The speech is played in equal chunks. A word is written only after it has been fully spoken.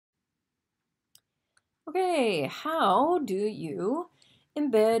Okay, how do you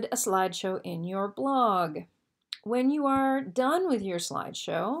embed a slideshow in your blog? When you are done with your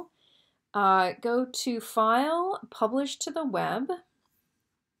slideshow, go to File, Publish to the Web,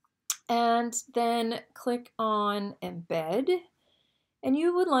 and then click on Embed. And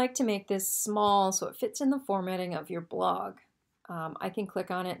you would like to make this small so it fits in the formatting of your blog. I can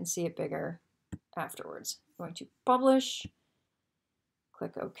click on it and see it bigger afterwards. I'm going to publish,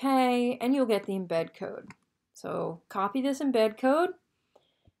 click OK, and you'll get the embed code. So copy this embed code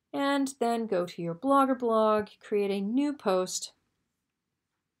and then go to your Blogger blog, create a new post.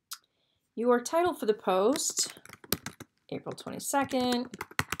 Your title for the post, April 22nd,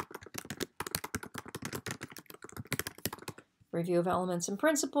 review of elements and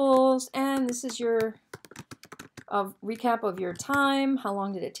principles, and this is your recap of your time. How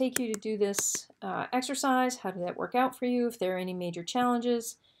long did it take you to do this exercise? How did that work out for you? If there are any major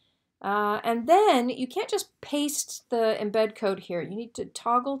challenges. And then you can't just paste the embed code here. You need to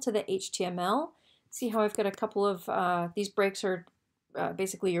toggle to the HTML. See how I've got a couple of, these breaks are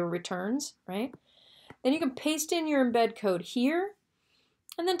basically your returns, right? Then you can paste in your embed code here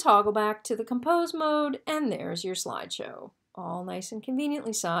and then toggle back to the compose mode, and there's your slideshow, all nice and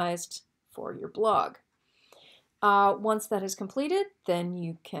conveniently sized for your blog. Once that is completed, then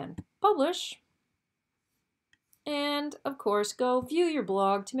you can publish. And of course, go view your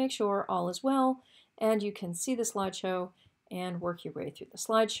blog to make sure all is well, and you can see the slideshow and work your way through the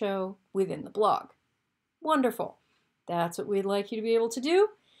slideshow within the blog. Wonderful. That's what we'd like you to be able to do.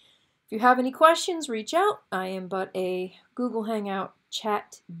 If you have any questions, reach out. I am but a Google Hangout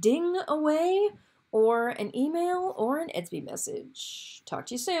chat ding away, or an email or an Etsy message. Talk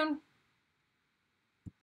to you soon.